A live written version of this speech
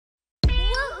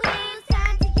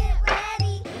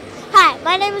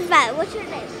My name is Matt. What's your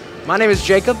name? My name is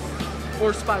Jacob,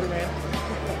 or Spider-Man.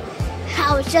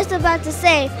 I was just about to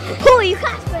say, who are you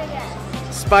cosplaying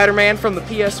as? Spider-Man from the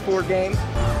PS4 game.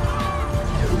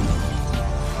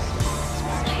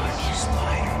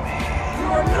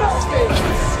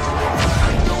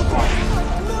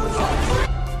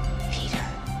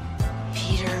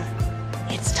 Peter,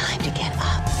 it's time to get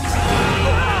up.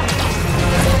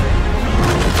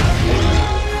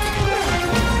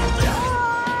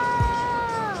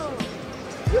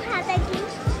 You had that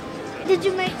game? Did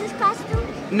you make this costume?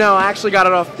 No, I actually got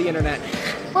it off the internet.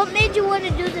 What made you want to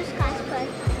do this cosplay?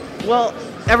 Well,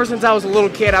 ever since I was a little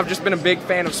kid, I've just been a big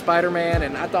fan of Spider-Man,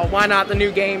 and I thought, why not? The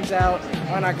new game's out.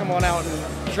 Why not come on out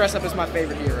and dress up as my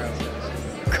favorite hero?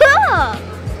 Cool!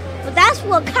 Well, that's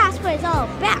what cosplay is all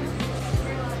about.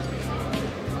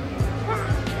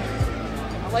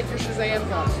 I like your Shazam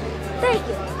costume. Thank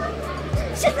you.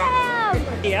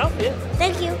 Shazam! The outfit.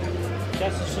 Thank you.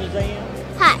 That's the Shazam.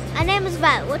 Hi, my name is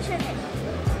Violet. What's your name?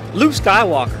 Luke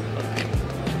Skywalker.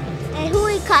 And who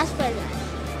are you cosplaying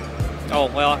as? Oh,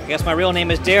 well, I guess my real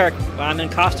name is Derek, but I'm in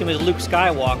costume as Luke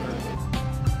Skywalker.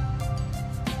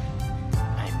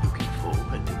 I'm looking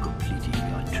forward to completing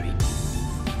your training.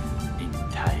 In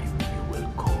time, you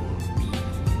will call me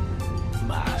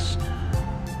Master.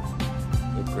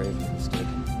 You're gravely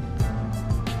mistaken.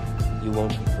 You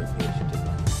won't be for patient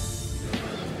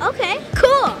enough. Okay,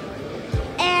 cool.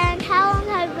 And how long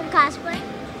have you been cosplaying?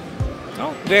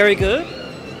 Oh, very good.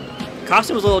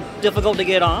 Costume was a little difficult to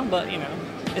get on, but, you know,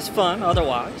 it's fun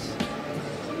otherwise.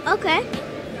 Okay.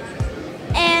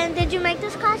 And did you make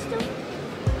this costume?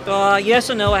 Yes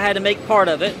and no, I had to make part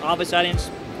of it. Obviously, I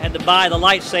had to buy the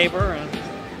lightsaber and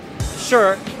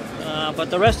shirt,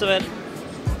 but the rest of it,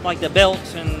 like the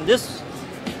belt and this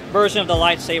version of the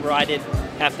lightsaber, I did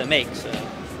have to make. So.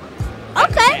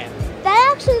 Okay.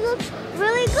 That actually looks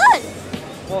really good.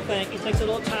 Well, thank you. It takes a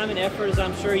little time and effort, as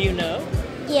I'm sure you know.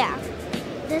 Yeah.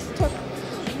 This took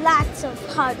lots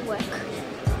of hard work.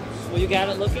 Well, you got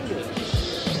it looking good.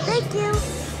 Thank you.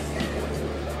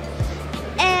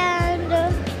 And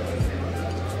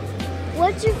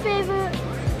what's your favorite?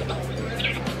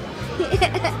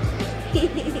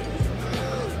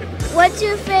 What's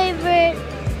your favorite?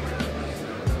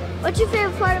 What's your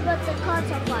favorite part about the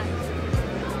concert party?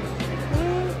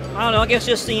 I don't know. I guess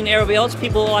just seeing everybody else,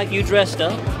 people like you dressed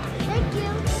up. Thank you.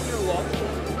 You're welcome.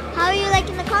 How are you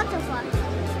liking the concert party?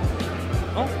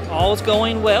 Oh, all's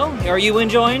going well. Are you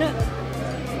enjoying it?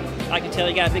 I can tell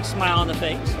you got a big smile on the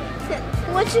face.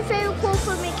 What's your favorite quote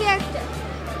from your character?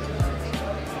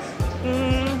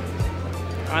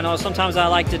 I know sometimes I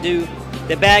like to do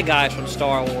the bad guys from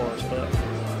Star Wars, but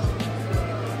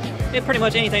pretty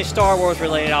much anything Star Wars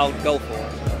related, I'll go for.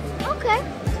 Okay,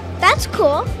 that's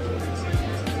cool.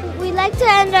 We like to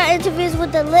end our interviews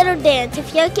with a little dance.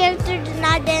 If your character did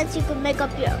not dance, you can make up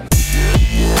your own.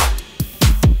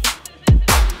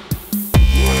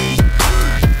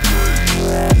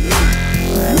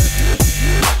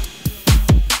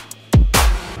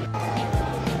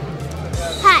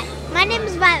 Hi, my name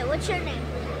is Violet. What's your name?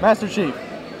 Master Chief.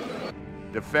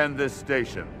 Defend this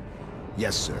station.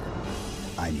 Yes, sir.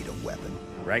 I need a weapon.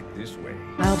 Right this way.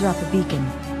 I'll drop a beacon,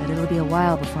 but it'll be a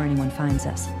while before anyone finds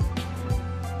us.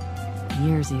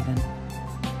 Years, even.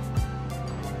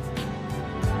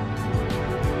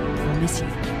 I'll miss you.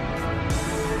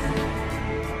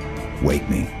 Wake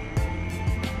me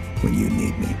when you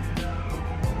need me.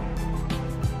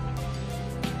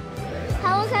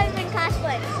 How long have you been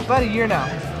cosplaying? About a year now.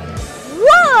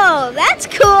 Whoa, that's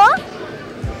cool.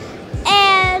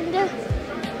 And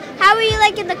how are you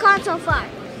liking the con so far?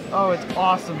 Oh, it's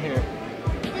awesome here.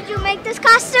 Did you make this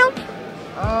costume?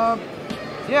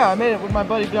 Yeah, I made it with my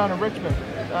buddy down in Richmond.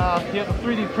 He has a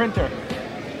 3D printer.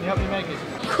 He helped me make it.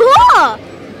 Cool!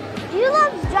 You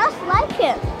look just like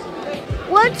him.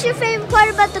 What's your favorite part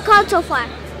about the con so far?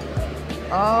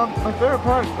 My favorite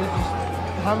part is just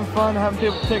having fun, having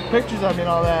people take pictures of me and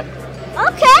all that.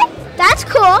 Okay, that's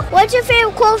cool. What's your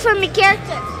favorite quote from your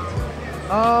character?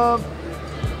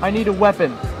 I need a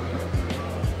weapon.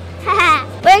 Haha,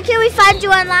 where can we find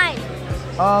you online?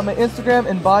 My Instagram,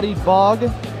 Embodied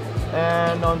Bog,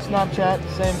 and on Snapchat,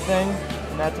 same thing,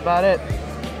 and that's about it.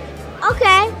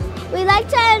 Okay, we like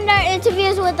to end our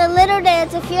interviews with a little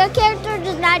dance. If your character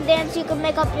does not dance, you can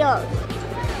make up your own.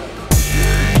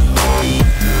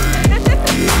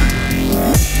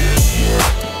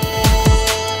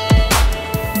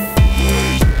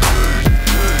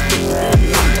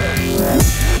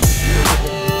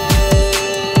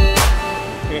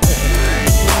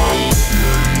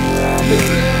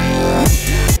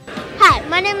 Hi,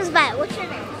 my name is Violet. What's your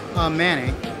name?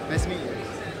 Manny. Nice to meet you.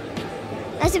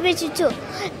 Nice to meet you too.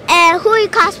 And who are you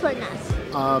cosplaying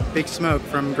as? Big Smoke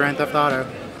from Grand Theft Auto.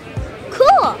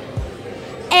 Cool.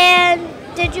 And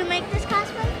did you make this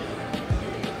cosplay?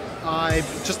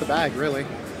 Just the bag, really.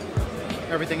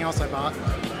 Everything else I bought.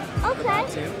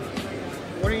 Okay.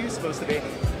 What are you supposed to be?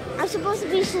 I'm supposed to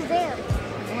be Shazam.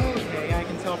 Okay, I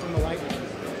can tell from the likeness.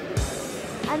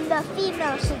 I'm the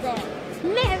female Shazam.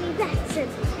 Mary Batson.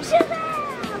 Shazam!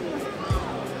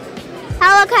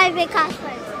 How long have you been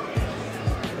cosplaying?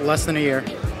 Less than a year.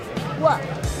 Whoa.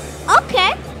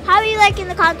 Okay. How are you liking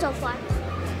the console fly?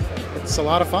 It's a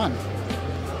lot of fun.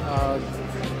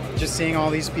 Just seeing all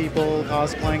these people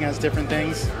cosplaying as different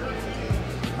things.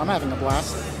 I'm having a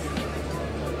blast.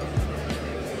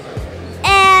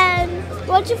 And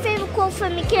what's your favorite quote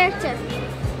from your character?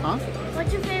 Huh?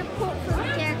 What's your favorite quote from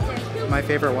your character? My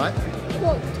favorite what?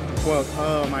 Quote. Quote.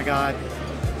 Oh my god.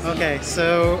 Okay,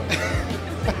 so...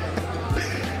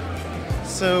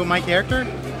 so my character,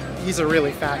 he's a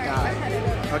really fat guy.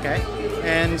 Okay?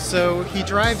 And so he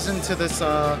drives into this,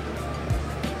 the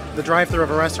drive-thru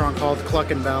of a restaurant called Cluck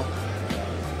and Bell.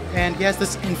 And he has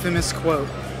this infamous quote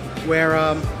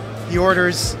where he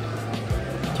orders...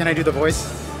 Can I do the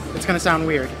voice? It's gonna sound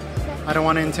weird. I don't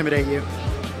want to intimidate you.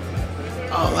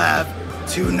 I'll have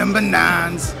 2 number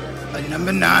 9s, a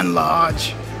number 9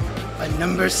 large, a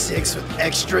number 6 with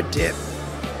extra dip,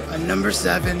 a number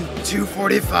 7, 2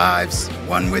 45s,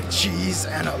 1 with cheese,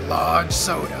 and a large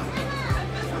soda.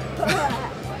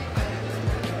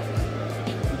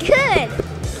 Good.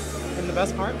 And the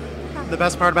best part? The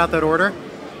best part about that order?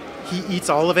 He eats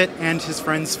all of it and his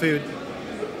friend's food.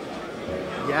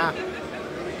 Yeah.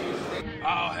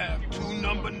 I'll have 2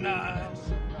 number 9s,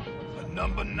 a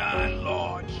number 9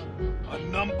 large, a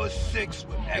number 6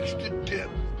 with extra dip,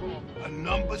 a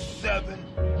number 7,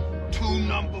 2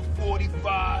 number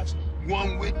 45s,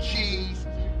 1 with cheese,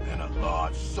 and a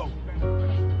large soda.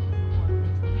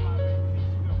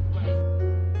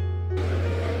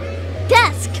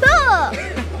 That's cool.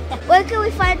 Where can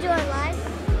we find you online?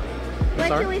 Where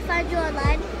Sorry? can we find you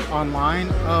online? Online?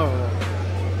 Oh.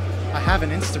 I have an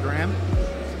Instagram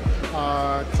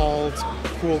called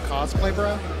Cool Cosplay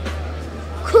Bro.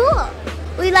 Cool.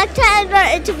 We like to end our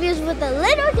interviews with a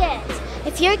little dance.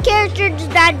 If your character does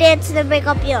not dance, then make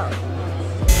up your own.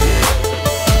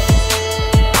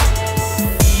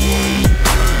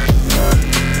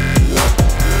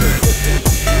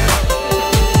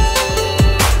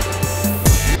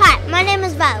 Hi, my name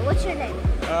is Violet. What's your name?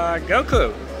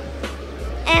 Goku.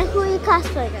 And who are you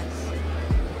cosplaying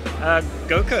as?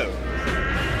 Goku.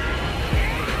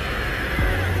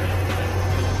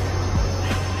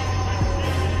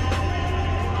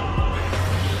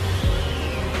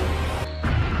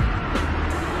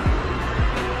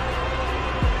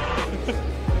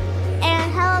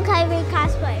 And how long have you been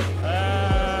cosplaying?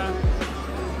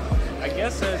 I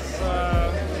guess it's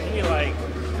maybe like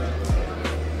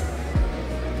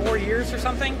 4 years or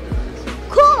something.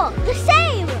 Cool, the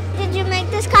same. Did you make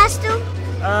this costume?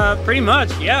 Pretty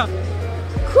much, yeah.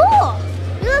 Cool.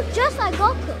 You look just like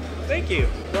Goku. Thank you.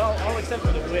 Well, all except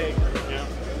for the wig, you know.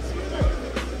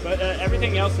 But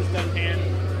everything else is done hand.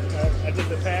 I did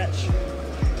the patch.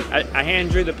 I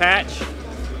hand drew the patch.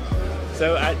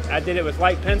 So I did it with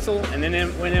light pencil, and then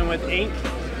went in with ink,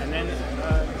 and then.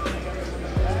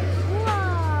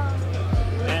 Wow.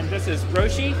 And this is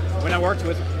Roshi. When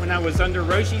I was under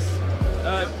Roshi's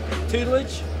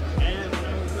tutelage, and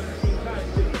I was under Team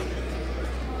Costume.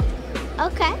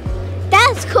 Okay.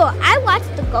 That's cool. I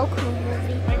watched the Goku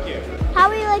movie. Thank you. How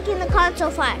are you liking the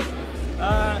console fire?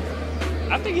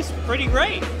 I think it's pretty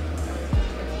great.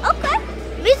 Okay.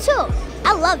 Me too.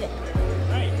 I love it.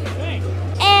 Right, thanks.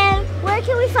 And where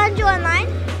can we find you online?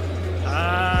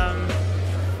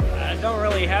 I don't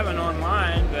really have an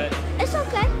online, but It's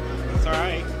okay. it's all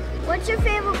right. What's your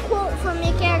favorite quote from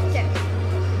your character?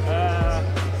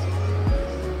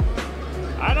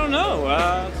 I don't know.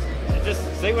 Just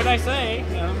say what I say.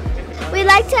 You know. We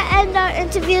like to end our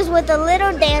interviews with a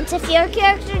little dance. If your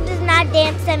character does not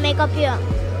dance, then make up your own.